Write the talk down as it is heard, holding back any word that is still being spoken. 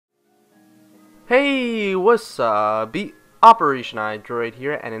Hey, what's up? OPERATIONiDROID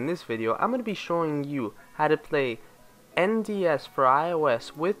here, and in this video I'm going to be showing you how to play NDS for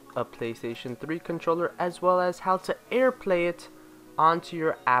iOS with a PlayStation 3 controller, as well as how to AirPlay it onto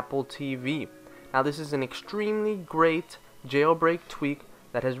your Apple TV. Now this is an extremely great jailbreak tweak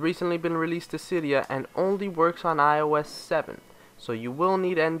that has recently been released to Cydia and only works on iOS 7. So you will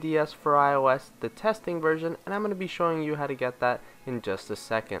need NDS for iOS, the testing version, and I'm going to be showing you how to get that in just a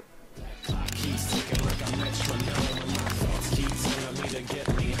second.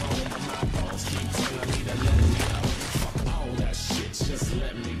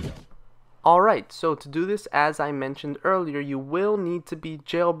 Alright, so to do this, as I mentioned earlier, you will need to be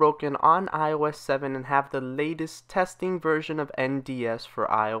jailbroken on iOS 7 and have the latest testing version of NDS for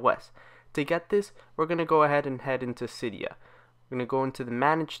iOS. To get this, we're going to go ahead and head into Cydia. We're going to go into the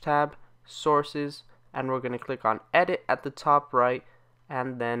Manage tab, Sources, and we're going to click on Edit at the top right,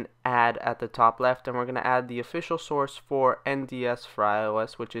 and then Add at the top left, and we're going to add the official source for NDS for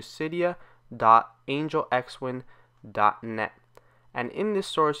iOS, which is cydia.angelxwin.net. And in this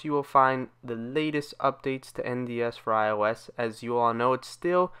source you will find the latest updates to NDS for iOS. As you all know, it's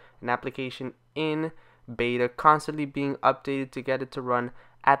still an application in beta, constantly being updated to get it to run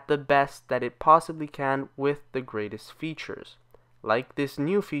at the best that it possibly can with the greatest features, like this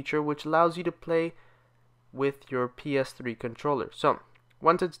new feature which allows you to play with your PS3 controller. So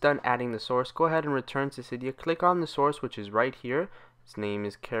once it's done adding the source, go ahead and return to Cydia. Click on the source, which is right here. Its name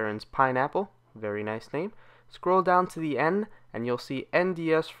is Karen's Pineapple. Very nice name. Scroll down to the end and you'll see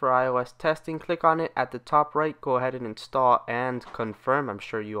NDS for iOS testing. Click on it at the top right. Go ahead and install and confirm. I'm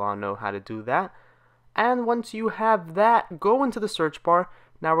sure you all know how to do that. And once you have that, go into the search bar.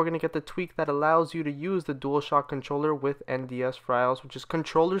 Now we're going to get the tweak that allows you to use the DualShock controller with NDS for iOS, which is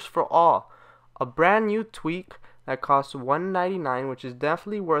Controllers for All. A brand new tweak that costs $1.99, which is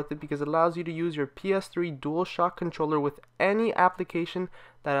definitely worth it because it allows you to use your PS3 DualShock controller with any application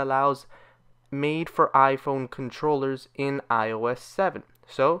that allows made for iPhone controllers in iOS 7.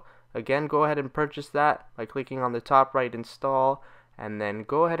 So again, go ahead and purchase that by clicking on the top right, install, and then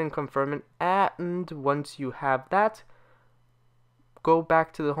go ahead and confirm it. And once you have that, go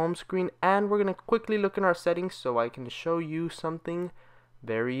back to the home screen, and we're going to quickly look in our settings so I can show you something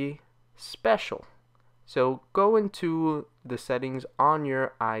very special. So go into the settings on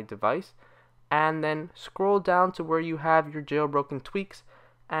your iDevice and then scroll down to where you have your jailbroken tweaks,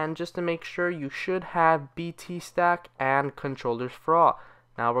 and just to make sure, you should have BT Stack and Controllers for All.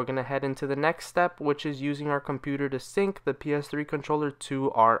 Now we're going to head into the next step, which is using our computer to sync the PS3 controller to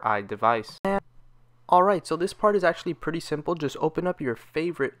our iDevice. Alright, so this part is actually pretty simple. Just open up your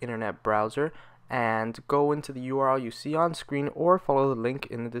favorite internet browser and go into the URL you see on screen, or follow the link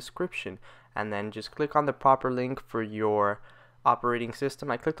in the description, and then just click on the proper link for your operating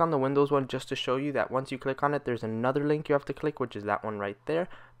system. I clicked on the Windows one just to show you that once you click on it, there's another link you have to click, which is that one right there.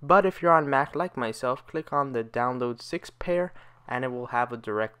 But if you're on Mac like myself, click on the download 6-pair and it will have a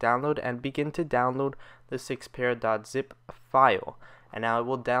direct download, and begin to download the 6pair.zip file. And now it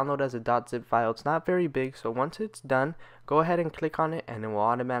will download as a .zip file. It's not very big, so once it's done, go ahead and click on it and it will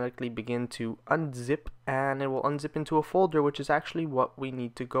automatically begin to unzip, and it will unzip into a folder, which is actually what we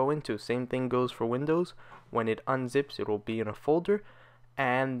need to go into. Same thing goes for Windows. When it unzips, it will be in a folder,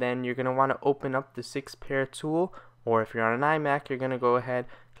 and then you're going to want to open up the 6-pair tool, or if you're on an iMac, you're going to go ahead,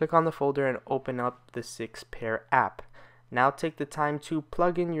 click on the folder and open up the 6-pair app. Now take the time to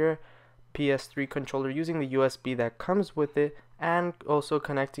plug in your PS3 controller using the USB that comes with it, and also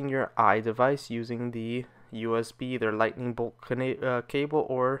connecting your iDevice using the USB, either lightning bolt cable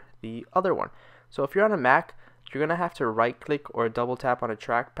or the other one. So if you're on a Mac, you're going to have to right click or double tap on a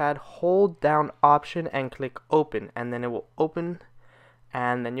trackpad, hold down Option and click Open, and then it will open,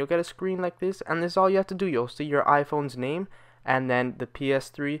 and then you'll get a screen like this, and this is all you have to do. You'll see your iPhone's name and then the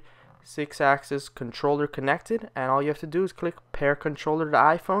PS3 6-axis controller connected, and all you have to do is click Pair Controller to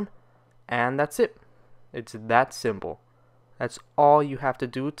iPhone, and that's it. It's that simple. That's all you have to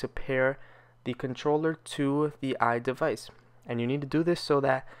do to pair the controller to the iDevice. And you need to do this so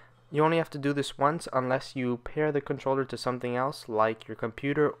that you only have to do this once, unless you pair the controller to something else like your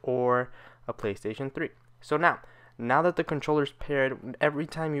computer or a PlayStation 3. So now that the controller's paired, every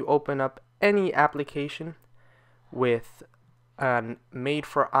time you open up any application with made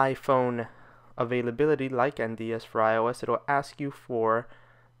for iPhone availability like NDS for iOS, it'll ask you for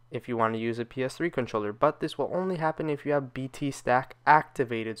if you want to use a PS3 controller, but this will only happen if you have BT Stack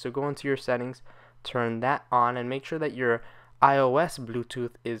activated. So go into your settings, turn that on, and make sure that your iOS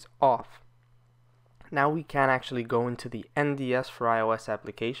Bluetooth is off. Now we can actually go into the NDS for iOS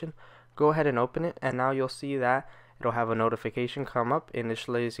application. Go ahead and open it, and now you'll see that it'll have a notification come up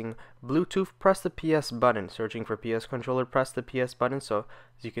initializing Bluetooth. Press the PS button. Searching for PS controller, press the PS button. So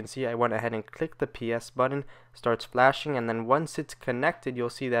as you can see, I went ahead and clicked the PS button, starts flashing, and then once it's connected, you'll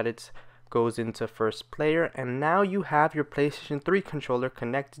see that it goes into first player, and now you have your PlayStation 3 controller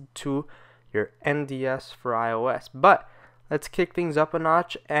connected to your NDS4iOS. But let's kick things up a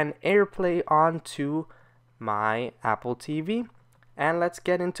notch and AirPlay onto my Apple TV, and let's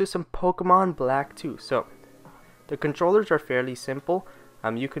get into some Pokemon Black 2. So the controllers are fairly simple.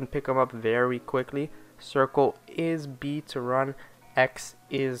 You can pick them up very quickly. Circle is B to run, X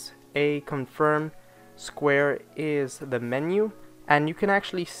is A confirm, square is the menu, and you can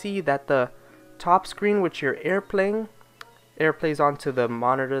actually see that the top screen, which you're AirPlays onto the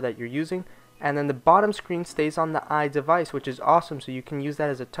monitor that you're using, and then the bottom screen stays on the iDevice, which is awesome, so you can use that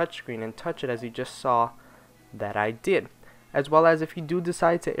as a touch screen and touch it as you just saw that I did. As well as if you do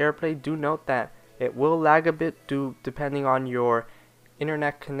decide to AirPlay, do note that it will lag a bit depending on your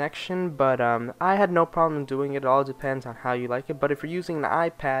internet connection, but I had no problem doing it. It all depends on how you like it. But if you're using the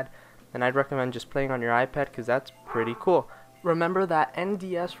iPad, then I'd recommend just playing on your iPad, because that's pretty cool. Remember that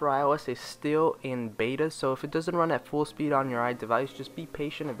NDS4iOS is still in beta, so if it doesn't run at full speed on your iDevice, just be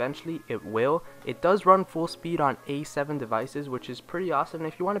patient. Eventually it will. It does run full speed on A7 devices, which is pretty awesome.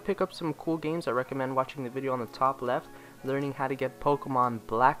 And if you want to pick up some cool games, I recommend watching the video on the top left, learning how to get Pokemon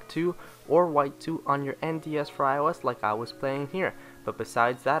Black 2 or White 2 on your NDS4iOS like I was playing here. But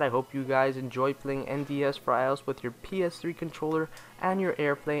besides that, I hope you guys enjoy playing NDS4iOS with your PS3 controller and your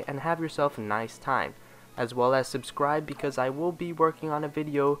AirPlay, and have yourself a nice time. As well as subscribe, because I will be working on a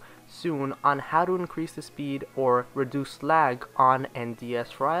video soon on how to increase the speed or reduce lag on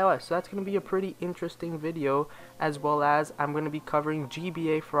NDS4iOS. So that's going to be a pretty interesting video, as well as I'm going to be covering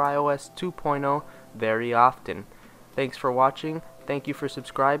GBA for iOS 2.0 very often. Thanks for watching, thank you for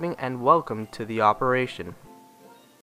subscribing, and welcome to the operation.